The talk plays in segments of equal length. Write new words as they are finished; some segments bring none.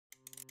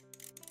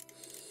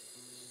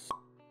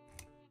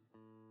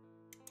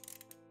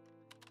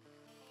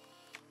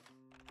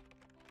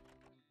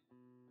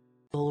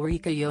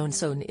Ulrika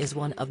Jonsson is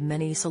one of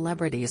many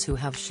celebrities who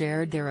have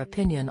shared their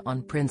opinion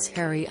on Prince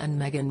Harry and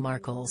Meghan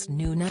Markle's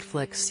new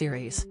Netflix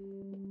series.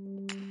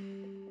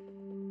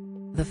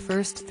 The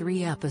first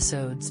 3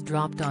 episodes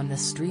dropped on the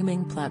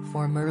streaming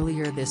platform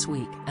earlier this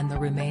week, and the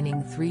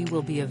remaining 3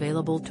 will be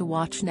available to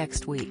watch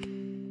next week.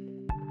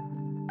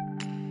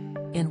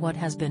 In what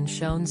has been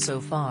shown so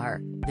far,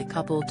 the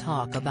couple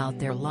talk about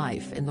their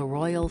life in the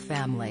royal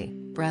family,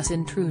 press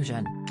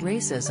intrusion,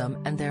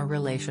 racism and their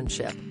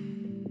relationship.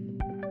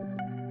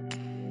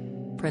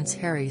 Prince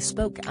Harry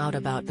spoke out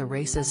about the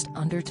racist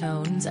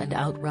undertones and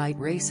outright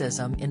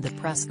racism in the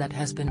press that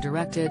has been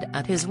directed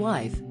at his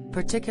wife,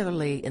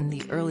 particularly in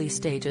the early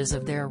stages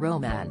of their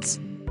romance.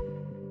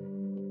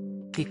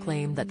 He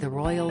claimed that the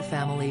royal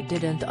family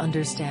didn't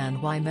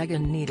understand why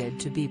Meghan needed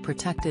to be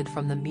protected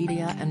from the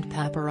media and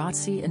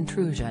paparazzi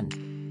intrusion.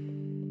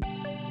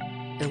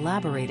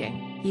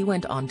 Elaborating, he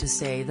went on to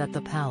say that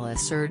the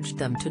palace urged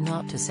them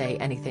not to say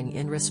anything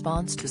in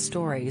response to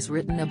stories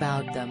written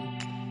about them.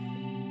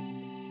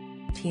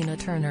 Tina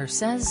Turner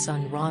says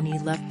son Ronnie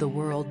left the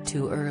world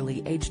too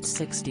early, aged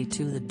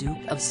 62. The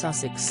Duke of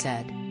Sussex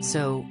said,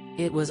 "So,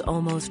 it was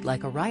almost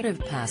like a rite of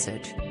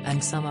passage,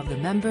 and some of the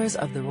members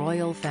of the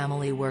royal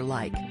family were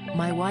like,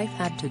 my wife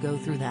had to go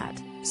through that,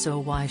 so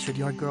why should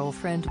your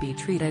girlfriend be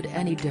treated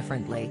any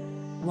differently?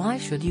 Why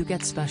should you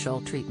get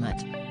special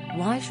treatment?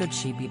 Why should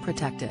she be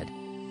protected?"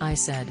 I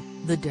said,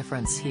 "The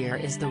difference here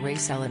is the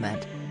race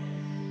element."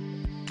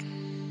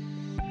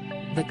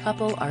 The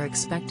couple are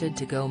expected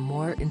to go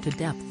more into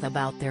depth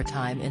about their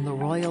time in the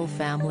royal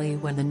family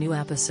when the new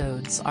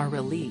episodes are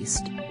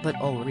released, but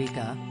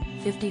Ulrika,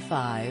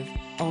 55,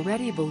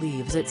 already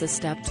believes it's a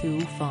step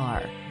too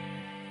far.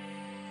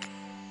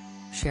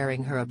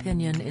 Sharing her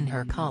opinion in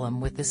her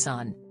column with The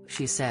Sun,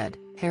 she said,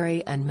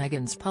 Harry and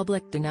Meghan's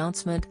public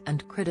denouncement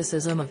and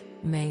criticism of,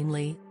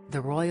 mainly,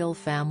 the royal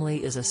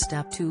family is a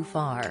step too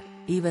far,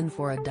 even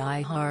for a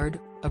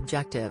die-hard,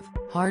 objective,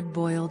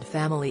 hard-boiled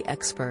family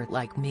expert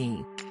like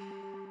me.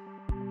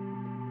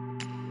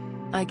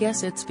 I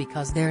guess it's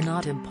because they're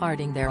not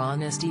imparting their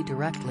honesty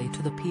directly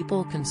to the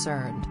people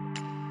concerned.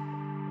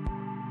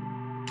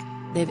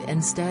 They've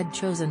instead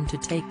chosen to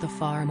take the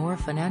far more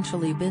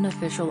financially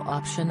beneficial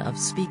option of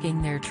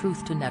speaking their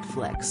truth to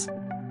Netflix.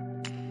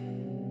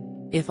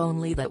 If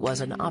only that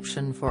was an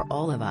option for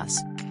all of us.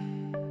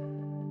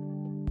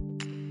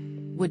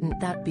 Wouldn't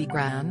that be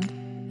grand?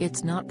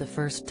 It's not the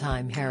first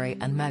time Harry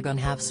and Meghan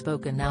have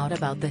spoken out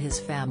about his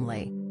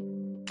family.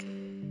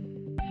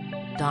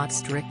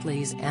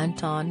 Strictly's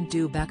Anton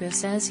Dubecca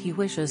says he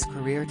wishes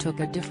career took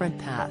a different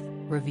path,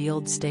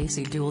 revealed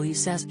Stacey Dooley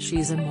says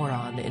she's a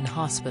moron in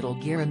hospital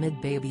gear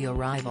amid baby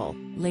arrival.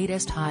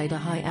 Latest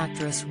high-to-high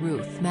actress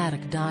Ruth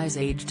Madoc dies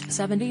aged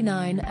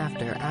 79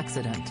 after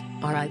accident,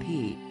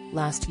 RIP.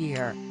 Last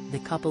year, the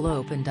couple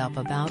opened up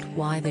about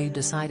why they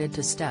decided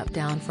to step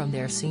down from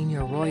their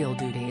senior royal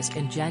duties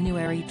in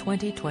January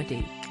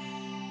 2020.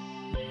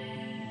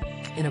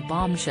 In a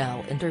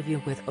bombshell interview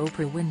with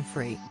Oprah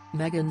Winfrey,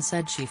 Meghan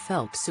said she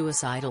felt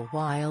suicidal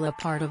while a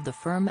part of the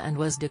firm and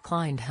was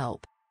declined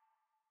help.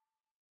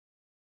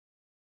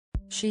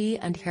 She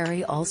and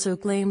Harry also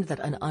claimed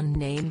that an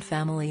unnamed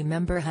family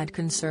member had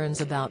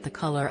concerns about the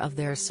color of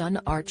their son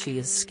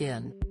Archie's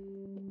skin.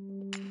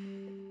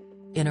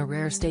 In a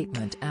rare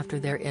statement after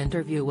their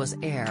interview was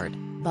aired,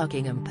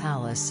 Buckingham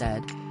Palace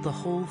said, "The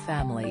whole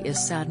family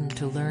is saddened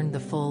to learn the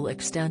full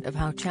extent of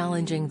how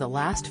challenging the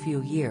last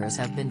few years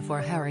have been for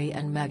Harry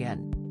and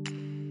Meghan.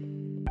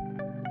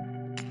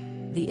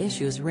 The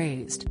issues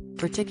raised,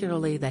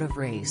 particularly that of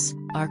race,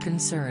 are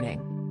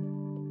concerning.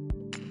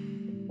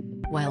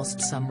 Whilst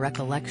some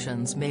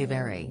recollections may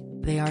vary,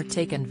 they are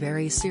taken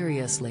very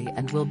seriously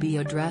and will be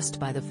addressed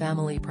by the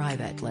family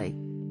privately.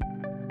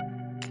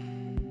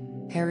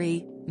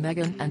 Harry,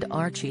 Meghan and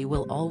Archie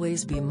will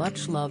always be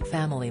much-loved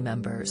family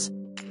members."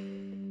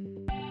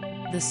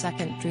 The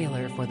second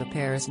trailer for the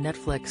pair's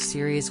Netflix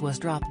series was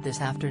dropped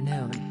this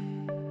afternoon.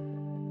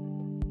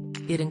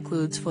 It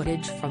includes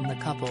footage from the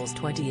couple's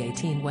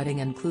 2018 wedding,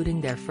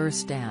 including their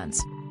first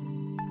dance,